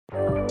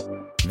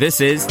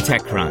This is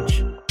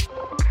TechCrunch.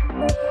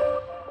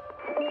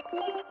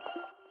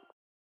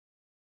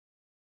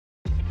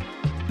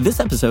 This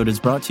episode is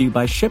brought to you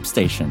by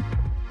ShipStation.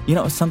 You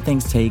know, some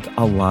things take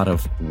a lot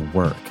of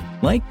work,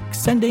 like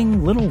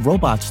sending little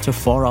robots to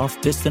far-off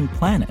distant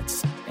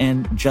planets.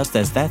 And just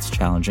as that's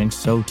challenging,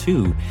 so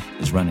too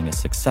is running a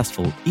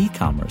successful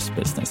e-commerce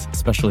business,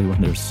 especially when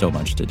there's so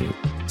much to do.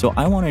 So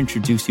I want to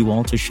introduce you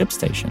all to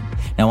ShipStation.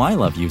 Now, I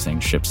love using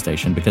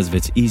ShipStation because of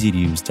its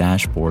easy-to-use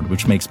dashboard,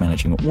 which makes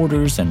managing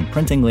orders and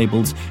printing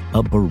labels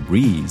a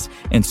breeze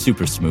and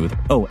super smooth.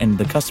 Oh, and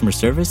the customer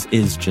service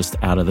is just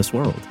out of this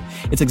world.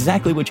 It's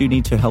exactly what you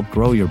need to help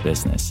grow your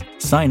business.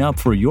 Sign up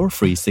for your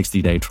free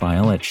 60-day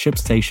trial at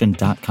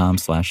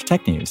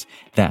shipstation.com/technews.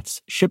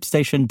 That's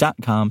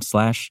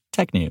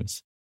shipstation.com/technews.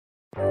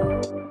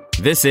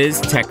 This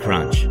is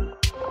TechCrunch.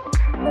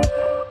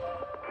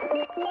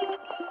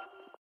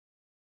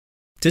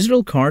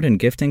 Digital card and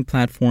gifting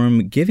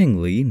platform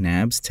Givingli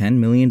nabs $10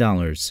 million.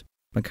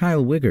 By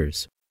Kyle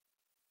Wiggers.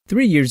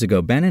 3 years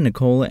ago, Ben and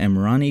Nicole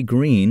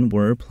Green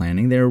were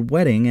planning their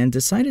wedding and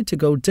decided to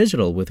go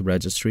digital with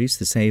registries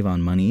to save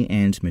on money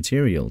and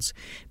materials.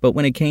 But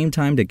when it came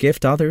time to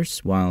gift others,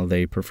 while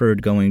they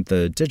preferred going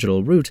the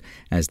digital route,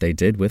 as they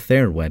did with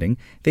their wedding,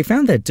 they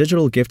found that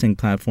digital gifting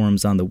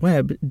platforms on the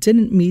web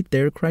didn't meet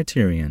their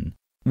criterion.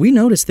 We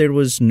noticed there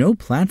was no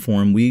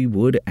platform we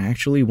would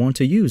actually want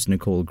to use,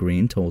 Nicole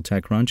Green told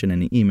TechCrunch in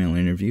an email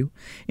interview.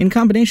 In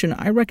combination,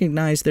 I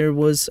recognized there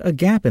was a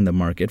gap in the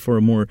market for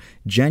a more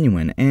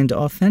genuine and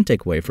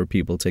authentic way for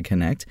people to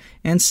connect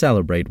and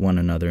celebrate one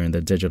another in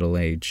the digital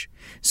age.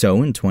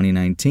 So in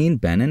 2019,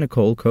 Ben and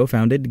Nicole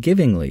co-founded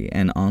Givingli,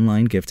 an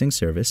online gifting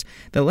service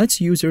that lets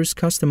users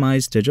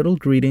customize digital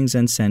greetings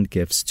and send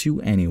gifts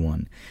to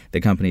anyone. The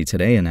company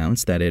today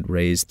announced that it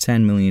raised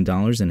 $10 million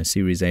in a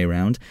Series A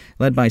round,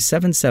 led by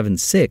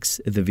 776,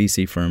 the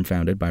VC firm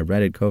founded by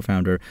Reddit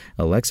co-founder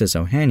Alexis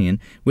Ohanian,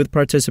 with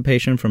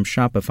participation from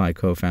Shopify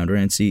co-founder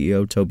and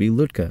CEO Toby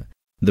Lutka.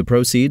 The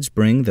proceeds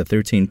bring the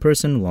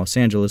 13-person, Los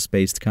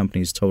Angeles-based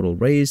company's total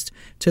raised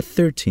to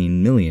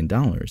 $13 million.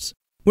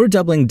 We're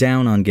doubling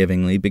down on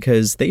Givingli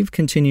because they've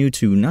continued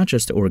to not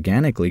just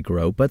organically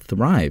grow, but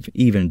thrive,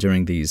 even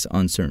during these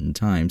uncertain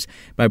times,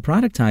 by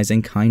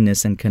productizing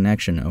kindness and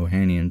connection,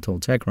 Ohanian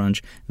told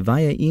TechCrunch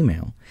via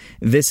email.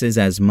 This is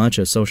as much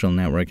a social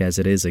network as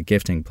it is a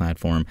gifting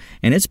platform,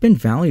 and it's been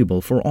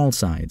valuable for all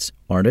sides: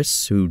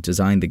 artists who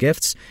design the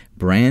gifts,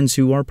 brands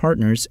who are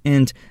partners,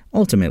 and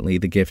ultimately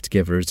the gift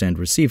givers and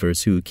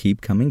receivers who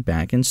keep coming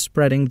back and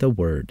spreading the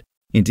word.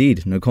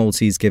 Indeed, Nicole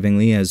sees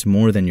Givingli as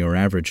more than your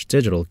average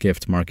digital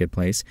gift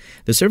marketplace.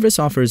 The service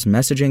offers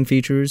messaging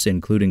features,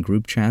 including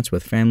group chats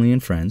with family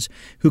and friends,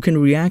 who can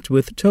react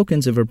with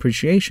tokens of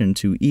appreciation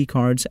to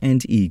e-cards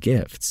and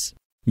e-gifts.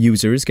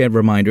 Users get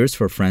reminders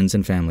for friends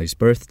and family's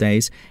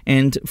birthdays,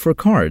 and for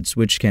cards,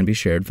 which can be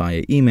shared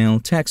via email,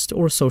 text,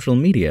 or social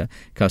media,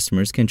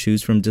 customers can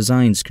choose from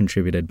designs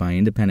contributed by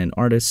independent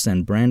artists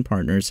and brand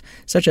partners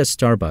such as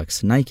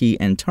Starbucks, Nike,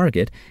 and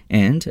Target,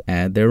 and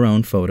add their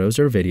own photos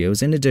or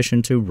videos in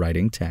addition to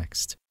writing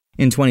text.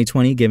 In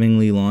 2020,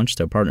 Givingli launched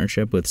a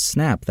partnership with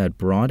Snap that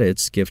brought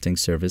its gifting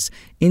service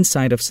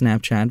inside of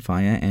Snapchat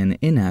via an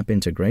in-app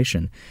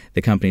integration.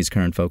 The company's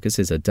current focus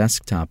is a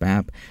desktop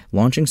app,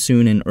 launching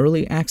soon in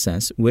early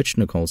access, which,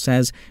 Nicole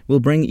says, will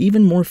bring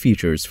even more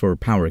features for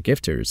power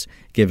gifters.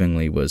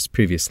 Givingli was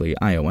previously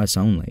iOS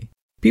only.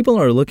 People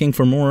are looking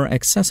for more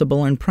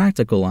accessible and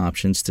practical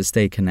options to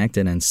stay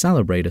connected and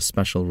celebrate a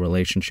special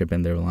relationship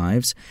in their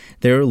lives.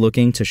 They're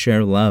looking to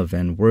share love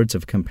and words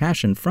of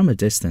compassion from a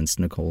distance,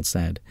 Nicole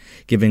said.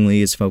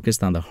 Givingli is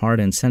focused on the heart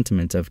and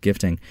sentiment of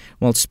gifting,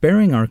 while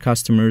sparing our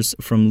customers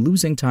from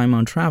losing time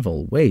on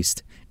travel,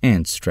 waste,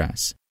 and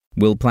stress.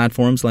 Will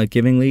platforms like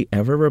Givingli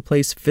ever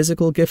replace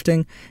physical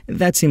gifting?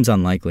 That seems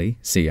unlikely,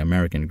 see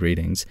American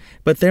Greetings.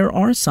 But there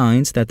are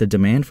signs that the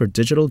demand for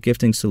digital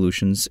gifting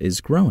solutions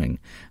is growing.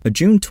 A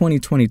June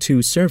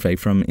 2022 survey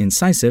from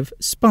Incisive,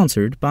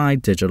 sponsored by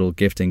digital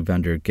gifting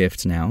vendor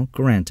GiftNow,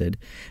 Granted,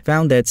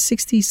 found that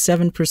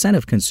 67%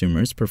 of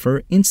consumers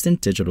prefer instant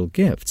digital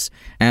gifts.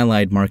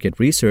 Allied Market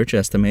Research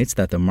estimates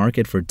that the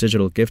market for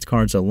digital gift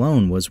cards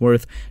alone was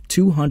worth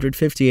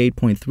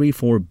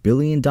 $258.34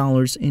 billion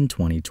in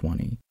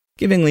 2020.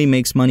 Givingli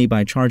makes money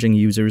by charging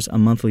users a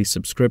monthly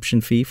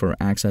subscription fee for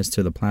access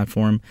to the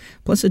platform,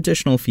 plus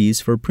additional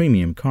fees for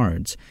premium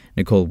cards.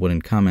 Nicole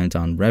wouldn't comment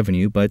on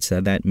revenue, but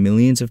said that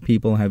millions of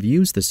people have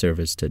used the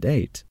service to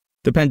date.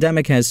 The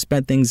pandemic has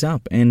sped things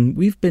up, and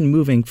we've been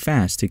moving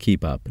fast to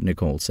keep up,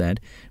 Nicole said.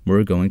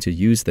 We're going to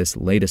use this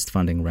latest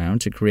funding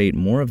round to create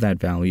more of that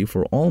value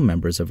for all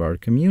members of our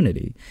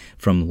community,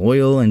 from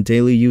loyal and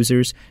daily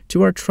users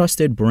to our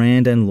trusted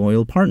brand and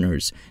loyal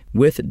partners,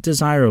 with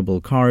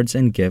desirable cards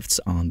and gifts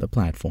on the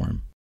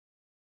platform.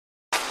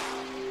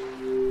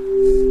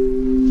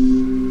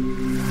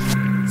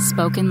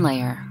 Spoken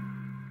Layer.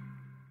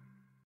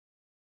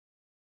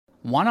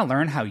 Want to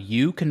learn how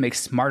you can make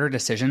smarter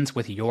decisions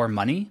with your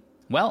money?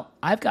 Well,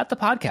 I've got the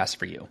podcast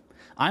for you.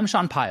 I'm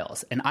Sean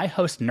Piles, and I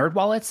host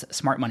NerdWallet's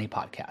Smart Money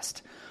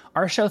Podcast.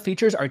 Our show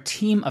features our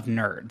team of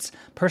nerds,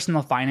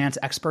 personal finance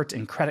experts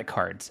in credit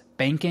cards,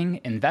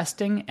 banking,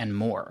 investing, and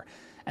more.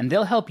 And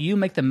they'll help you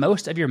make the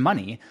most of your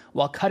money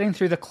while cutting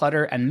through the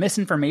clutter and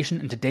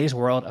misinformation in today's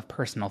world of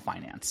personal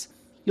finance.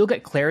 You'll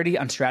get clarity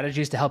on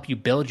strategies to help you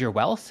build your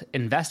wealth,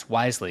 invest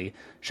wisely,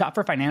 shop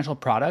for financial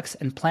products,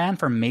 and plan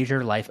for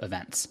major life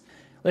events.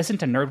 Listen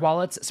to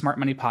NerdWallet's Smart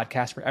Money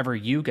Podcast wherever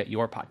you get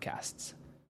your podcasts.